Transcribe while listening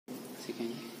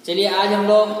सीखेंगे। चलिए आज हम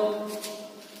लोग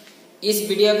इस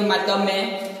वीडियो के माध्यम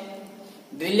में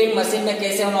ड्रिलिंग मशीन में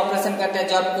कैसे हम ऑपरेशन करते हैं,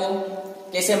 जॉब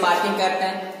को कैसे मार्किंग करते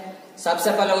हैं,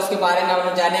 सबसे पहले उसके बारे में हम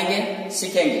लोग जानेंगे,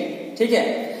 सीखेंगे। ठीक है,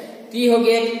 तो ये हो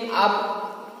गया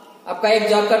आपका एक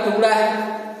जॉब का टुकड़ा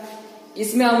है।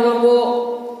 इसमें हम लोग को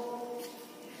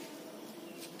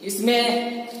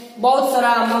इसमें बहुत सारा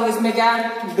हम लोग इसमें क्या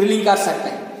ड्रिलिंग कर सकते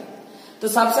हैं। तो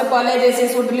सबसे पहले जैसे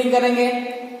इसको ड्रिलिंग करेंगे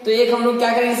तो एक हम लोग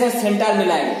क्या करेंगे, इसे सेंटर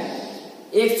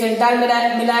मिलाएंगे। एक सेंटर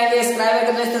मिलाएंगे, स्क्राइबर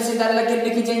के तरह सीधा लकीर भी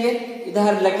खींचेंगे,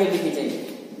 इधर लकीर भी खींचेंगे।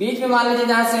 बीच में मान लीजिए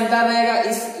जहां सेंटर रहेगा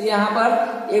इस यहाँ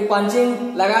पर एक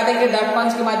पंचिंग लगा देंगे, डॉट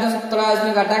पंच के माध्यम से थोड़ा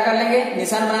इसमें गड्ढा कर लेंगे,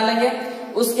 निशान बना लेंगे।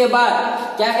 उसके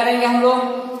बाद क्या करेंगे हम लोग,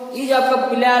 ये जो आपका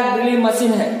पिलर ड्रिलिंग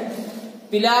मशीन है,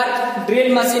 पिलर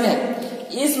ड्रिल मशीन है,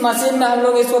 इस मशीन में हम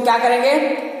लोग इसको क्या करेंगे,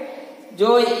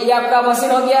 जो ये आपका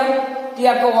मशीन हो गया, ये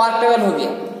आपका वार टेबल हो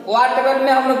गया। वार टेबल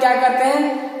में हम लोग क्या करते हैं,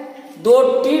 दो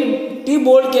टी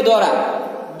बोल्ट के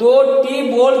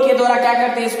द्वारा क्या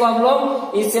करते हैं, इसको हम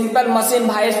लोग इस सिंपल मशीन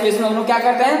भाई को इसमें हम लोग क्या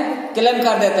करते हैं, क्लैंप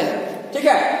कर देते हैं। ठीक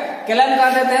है, क्लैंप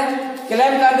कर देते हैं।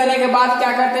 क्लैंप कर देने के बाद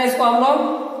क्या करते हैं, इसको हम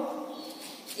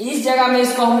लोग इस जगह में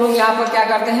इसको हम लोग यहाँ पर क्या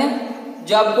करते हैं,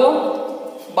 जब को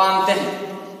बांधते हैं।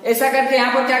 ऐसा करके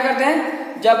यहाँ पर क्या करते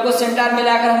हैं, जब को सेंटर में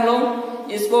लाकर हम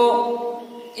लोग इसको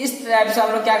इस टाइप से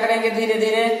हम लोग क्या करेंगे, धीरे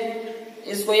धीरे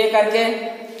इसको ये करके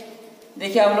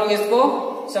देखिए हम लोग इसको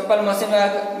सिंपल मशीन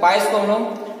में बाइस को हम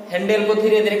लोग हैंडल को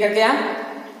धीरे धीरे करके यहाँ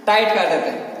टाइट कर देते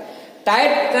हैं।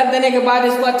 टाइट कर देने के बाद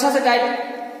इसको अच्छा से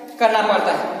टाइट करना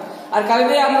पड़ता है। और कभी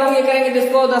भी हम लोग ये करेंगे तो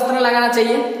इसको दस्ताना लगाना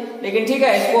चाहिए, लेकिन ठीक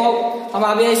है, इसको हम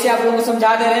अभी ऐसे आप लोगों को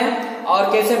समझा दे रहे हैं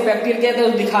और कैसे प्रैक्टिस किया तो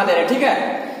दिखा दे रहे हैं। ठीक है,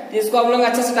 इसको हम लोग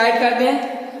अच्छे से टाइट करते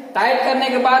हैं। टाइट करने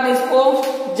के बाद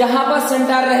इसको जहां पर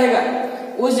सेंटर रहेगा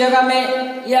उस जगह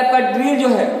में ये आपका ड्रिल जो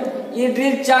है, ये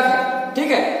ड्रिल चक है।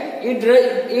 ठीक है, ये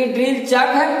ड्रिल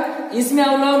चक है। इसमें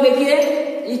हम लोग देखिए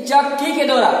इस चक्की के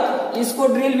द्वारा इसको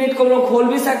ड्रिल बिट को हम लोग खोल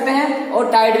भी सकते हैं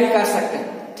और टाइट भी कर सकते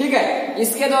हैं। ठीक है,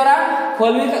 इसके द्वारा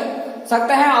खोल भी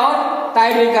सकते हैं और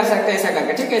टाइट भी कर सकते हैं, ऐसा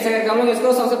करके। ठीक है, ऐसा करके हम लोग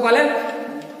इसको सबसे पहले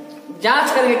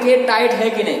जांच करके कि टाइट है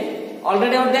कि नहीं।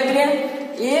 ऑलरेडी हम देख लिए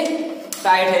ये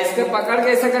टाइट है, इसके पकड़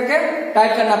के ऐसा करके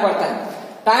टाइट करना पड़ता है।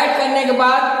 टाइट करने के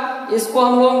बाद इसको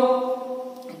हम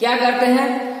लोग क्या करते हैं,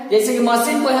 जैसे कि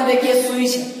मशीन को यहाँ देखिए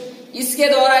स्विच है, इसके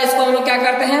द्वारा इसको हम लोग क्या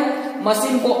करते हैं,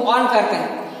 मशीन को ऑन करते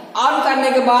हैं। ऑन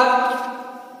करने के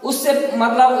बाद उससे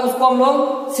मतलब उसको हम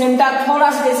लोग सेंटर थोड़ा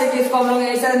सा, जैसे कि इसको हम लोग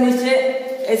ऐसा नीचे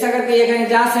ऐसा करके ये करेंगे,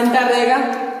 जहां सेंटर रहेगा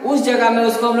उस जगह में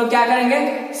उसको हम लोग क्या करेंगे,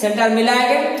 सेंटर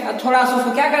मिलाएंगे और थोड़ा सा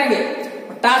उसको क्या करेंगे,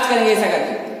 टच करेंगे, ऐसा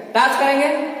करके टच करेंगे।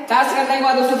 टच करने के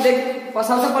बाद उसको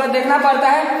सबसे पहले देखना पड़ता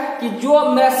है कि जो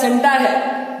मेरा सेंटर है,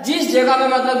 जिस जगह में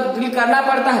मतलब ड्रिल करना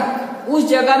पड़ता है उस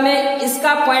जगह में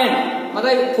इसका पॉइंट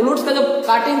मतलब फ्लूट्स का जो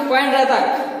काटिंग पॉइंट रहता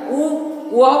है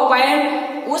वह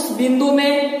पॉइंट उस बिंदु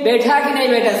में बैठा कि नहीं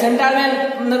बैठा, सेंटर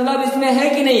में मतलब इसमें है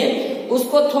कि नहीं है,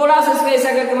 उसको थोड़ा सा इसको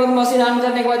ऐसा करके मतलब मशीन ऑन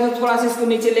करने के बाद थोड़ा सा इसको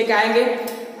नीचे लेके आएंगे।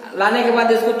 लाने के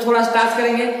बाद इसको थोड़ा सा टच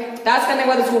करेंगे। टच करने के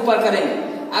बाद इसको ऊपर करेंगे।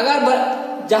 अगर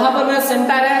जहां पर मेरा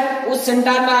सेंटर है उस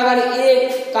सेंटर में अगर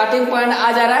एक काटिंग पॉइंट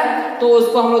आ जा रहा है तो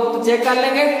उसको हम लोग चेक कर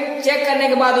लेंगे। चेक करने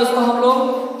के बाद उसको हम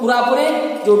लोग पूरी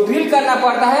जो ड्रिल करना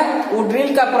पड़ता है वो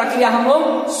ड्रिल का प्रक्रिया हम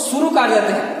लोग शुरू कर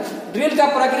देते हैं। ड्रिल का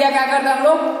प्रक्रिया क्या करते हैं, हम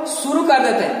लोग शुरू कर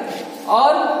देते हैं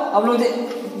और हम लोग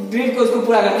ड्रिल को उसको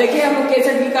पूरा करते हैं। देखिए हम लोग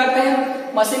कैसे ड्रिल करते हैं,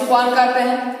 मशीन को ऑन करते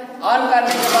हैं। ऑन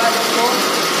करने के बाद इसको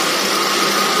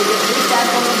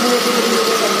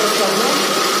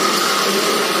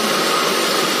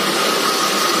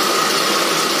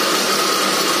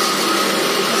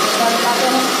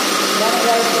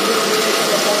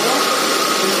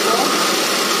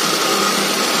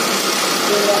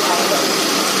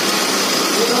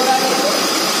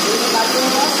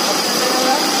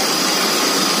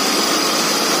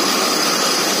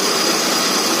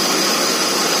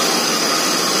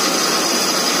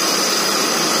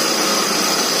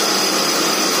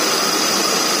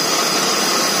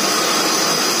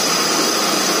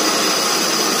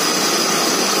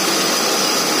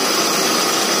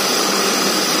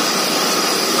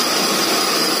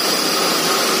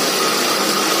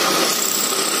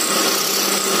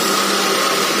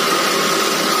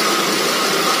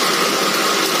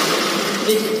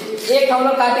एक हम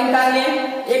लोग काटिंग कर लिए,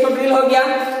 एक ड्रिल हो गया।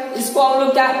 इसको हम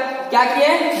लोग क्या किए,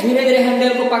 धीरे धीरे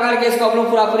हैंडल को पकड़ के इसको हम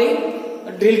लोग पूरी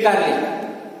ड्रिल कर लिए।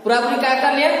 पूरी क्या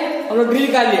कर लिए, हम लोग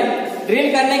ड्रिल कर लिए।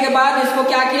 ड्रिल करने के बाद इसको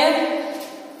क्या किए,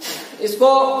 इसको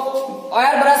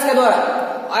ऑयल ब्रश के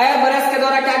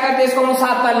द्वारा क्या करते हैं, इसको हम लोग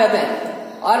साफ कर लेते हैं।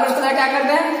 ऑयल ब्रश के द्वारा क्या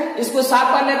करते हैं, इसको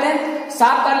साफ कर लेते हैं।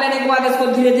 साफ कर लेने के बाद इसको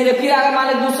धीरे धीरे फिर अगर मान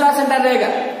लो दूसरा सेंटर रहेगा,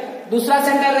 दूसरा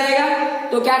सेंटर रहेगा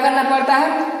तो क्या करना पड़ता है,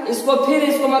 इसको फिर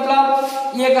इसको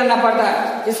मतलब ये करना पड़ता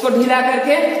है, इसको ढीला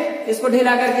करके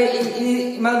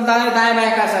मतलब दाएं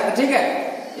बाएं कर सकते, ठीक है,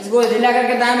 इसको ढीला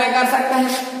करके दाएं बाएं कर सकते हैं।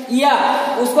 या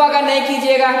उसको अगर नहीं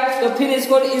कीजिएगा तो फिर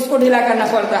इसको ढीला करना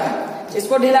पड़ता है।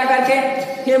 इसको ढीला करके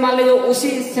फिर मान लीजिए उसी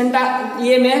सेंटर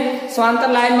ये में समांतर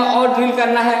लाइन में और ड्रिल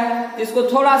करना है, इसको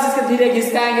थोड़ा सा इसके धीरे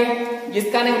घिसकाएंगे।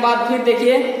 घिसकाने के बाद फिर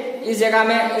देखिए इस जगह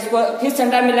में इसको फिर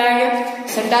सेंटर मिलाएंगे।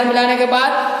 सेंटर मिलाने के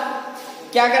बाद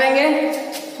क्या करेंगे,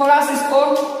 थोड़ा सा इसको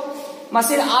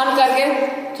मशीन ऑन करके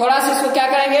थोड़ा सा इसको क्या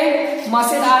करेंगे,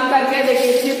 मशीन ऑन करके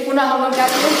देखिए फिर पुनः हम लोग क्या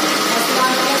करेंगे, मशीन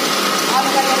ऑन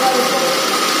करने के बाद इसको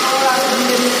थोड़ा सा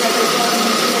धीरे धीरे करके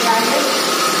लगाएंगे।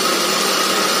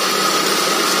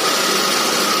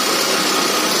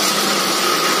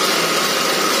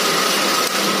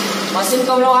 मशीन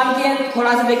को हम लोग ऑन किए,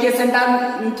 थोड़ा सा देखिए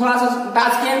सेंटर थोड़ा सा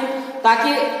टच किए,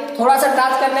 ताकि थोड़ा सा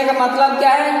टच करने का मतलब क्या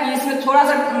है कि इसमें थोड़ा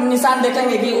सा निशान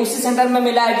देखेंगे कि उसी सेंटर में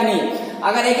मिला है कि नहीं।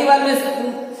 अगर एक ही बार में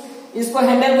इसको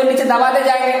हैंडल को नीचे दबा दे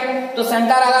जाएंगे तो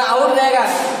सेंटर अगर आउट रहेगा,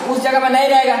 उस जगह में नहीं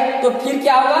रहेगा, तो फिर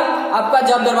क्या होगा, आपका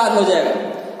जॉब बर्बाद हो जाएगा।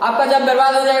 आपका जब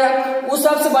बर्बाद हो जाएगा, उस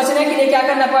सब से बचने के लिए क्या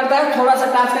करना पड़ता है, थोड़ा सा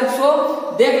टच करके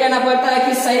उसको देख लेना पड़ता है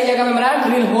कि सही जगह में मेरा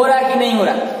ड्रिल हो रहा है कि नहीं हो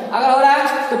रहा है। अगर हो रहा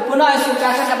है तो पुनः इसको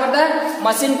क्या करना पड़ता है,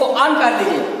 मशीन को ऑन कर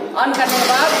दीजिए। ऑन करने के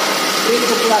बाद ड्रिल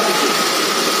को पूरा कीजिए।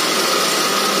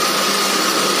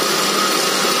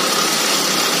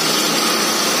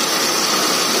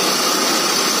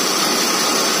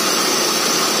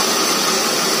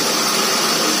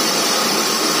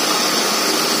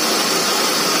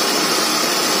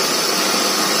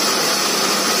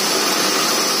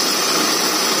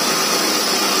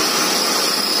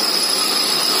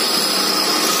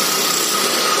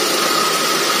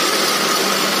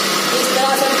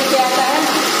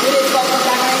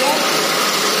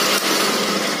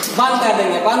 बंद कर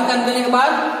देंगे। बंद कर देने के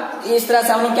बाद इस तरह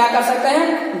से हम लोग क्या कर सकते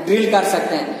हैं, ड्रिल कर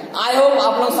सकते हैं। आई होप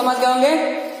आप लोग समझ गए होंगे।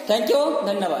 थैंक यू,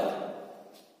 धन्यवाद।